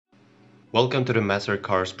Welcome to the Master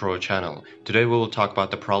Cars Pro channel. Today we will talk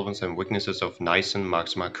about the problems and weaknesses of Nissan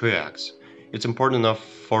Maxima QX. It's important enough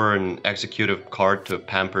for an executive car to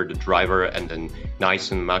pamper the driver, and the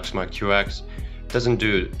Nissan Maxima QX doesn't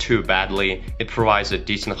do too badly. It provides a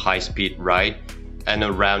decent high-speed ride, and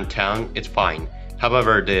around town it's fine.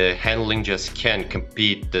 However, the handling just can't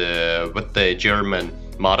compete with the German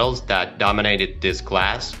models that dominated this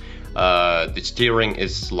class. The steering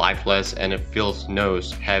is lifeless and it feels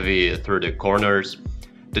nose heavy through the corners.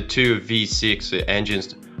 The two V6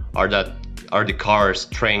 engines are the car's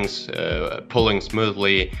strengths, pulling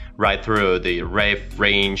smoothly right through the rev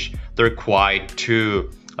range. They're quiet too,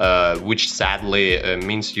 which sadly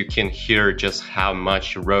means you can hear just how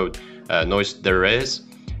much road noise there is.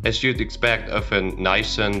 As you'd expect of a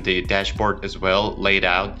Nissan, the dashboard is well laid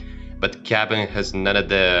out, but the cabin has none of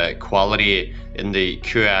the quality in the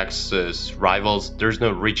QX's rivals. There's no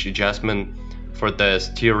reach adjustment for the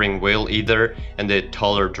steering wheel either, and the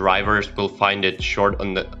taller drivers will find it short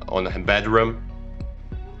on the bedroom.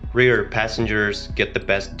 Rear passengers get the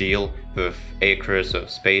best deal with acres of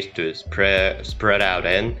space to spread out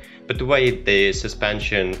in, but the way the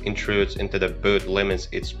suspension intrudes into the boot limits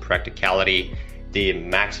its practicality. The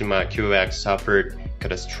Maxima QX suffered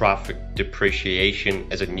catastrophic depreciation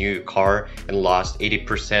as a new car and lost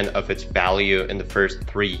 80% of its value in the first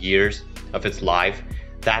 3 years of its life.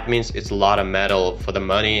 That means it's a lot of metal for the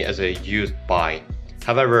money as a used buy.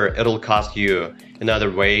 However, it'll cost you in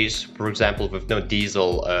other ways. For example, with no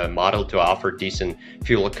diesel model to offer decent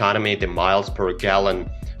fuel economy, the miles per gallon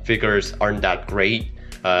figures aren't that great.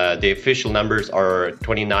 The official numbers are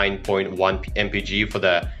 29.1 mpg for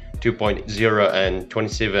the 2.0 and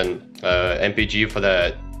 27 mpg for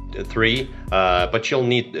the 3, but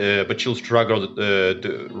you'll struggle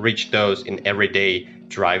to reach those in everyday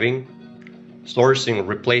driving. Sourcing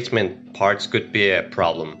replacement parts could be a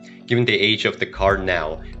problem given the age of the car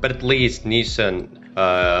now, but at least Nissan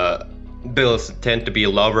bills tend to be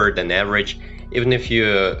lower than average. Even if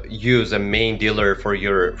you use a main dealer for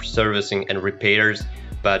your servicing and repairs.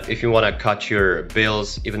 But if you want to cut your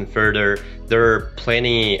bills even further, there are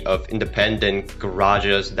plenty of independent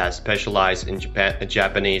garages that specialize in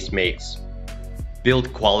Japanese makes.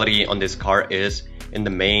 Build quality on this car is, in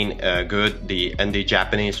the main, good. The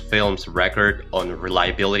Japanese film's record on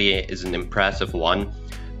reliability is an impressive one.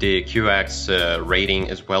 The QX rating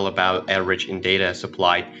is well above average in data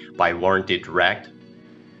supplied by Warranty Direct.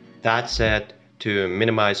 That said, to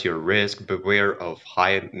minimize your risk, beware of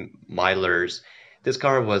high milers. This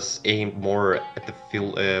car was aimed more at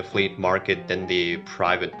the fleet market than the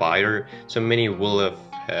private buyer, so many will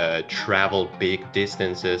have traveled big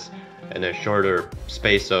distances in a shorter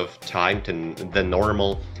space of time than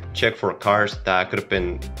normal. Check for cars that could have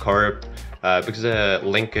been curbed because a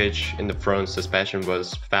linkage in the front suspension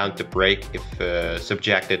was found to break if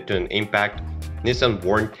subjected to an impact. Nissan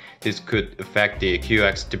warned this could affect the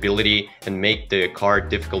QX stability and make the car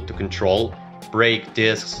difficult to control. Brake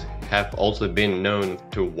discs have also been known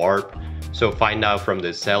to warp, so find out from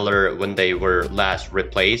the seller when they were last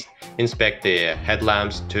replaced. Inspect the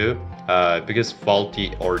headlamps too, because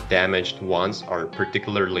faulty or damaged ones are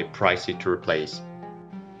particularly pricey to replace.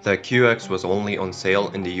 The QX was only on sale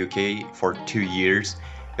in the UK for 2 years.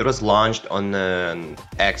 It was launched on an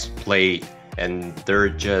X plate, and there are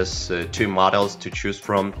just 2 models to choose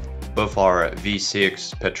from. Both are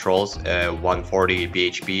V6 petrols, 140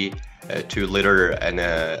 bhp, 2 liter and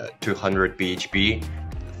 200 bhp.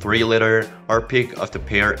 3 liter, our pick of the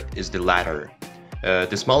pair is the latter.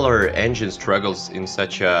 The smaller engine struggles in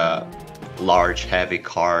such a large heavy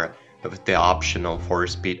car, with the optional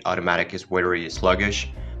 4-speed automatic is very sluggish,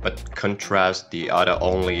 but contrast the other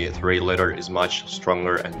only 3 liter is much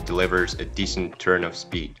stronger and delivers a decent turn of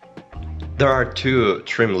speed. There are 2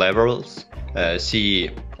 trim levels, C,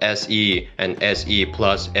 SE and SE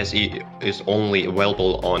Plus. SE is only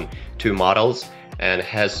available on 2 models and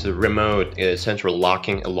has remote central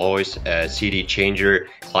locking alloys, CD changer,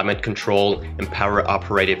 climate control, and power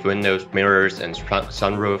operated windows, mirrors, and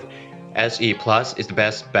sunroof. SE Plus is the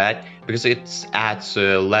best bet because it adds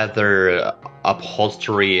leather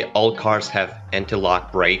upholstery. All cars have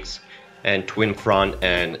anti-lock brakes and twin front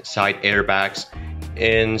and side airbags.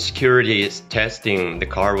 In security testing, the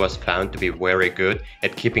car was found to be very good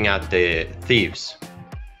at keeping out the thieves.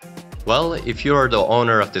 Well, if you are the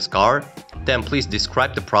owner of this car, then please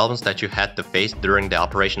describe the problems that you had to face during the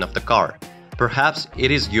operation of the car. Perhaps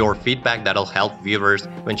it is your feedback that'll help viewers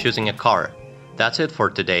when choosing a car. That's it for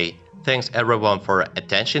today. Thanks everyone for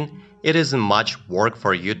attention. It isn't much work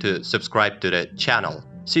for you to subscribe to the channel.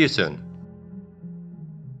 See you soon.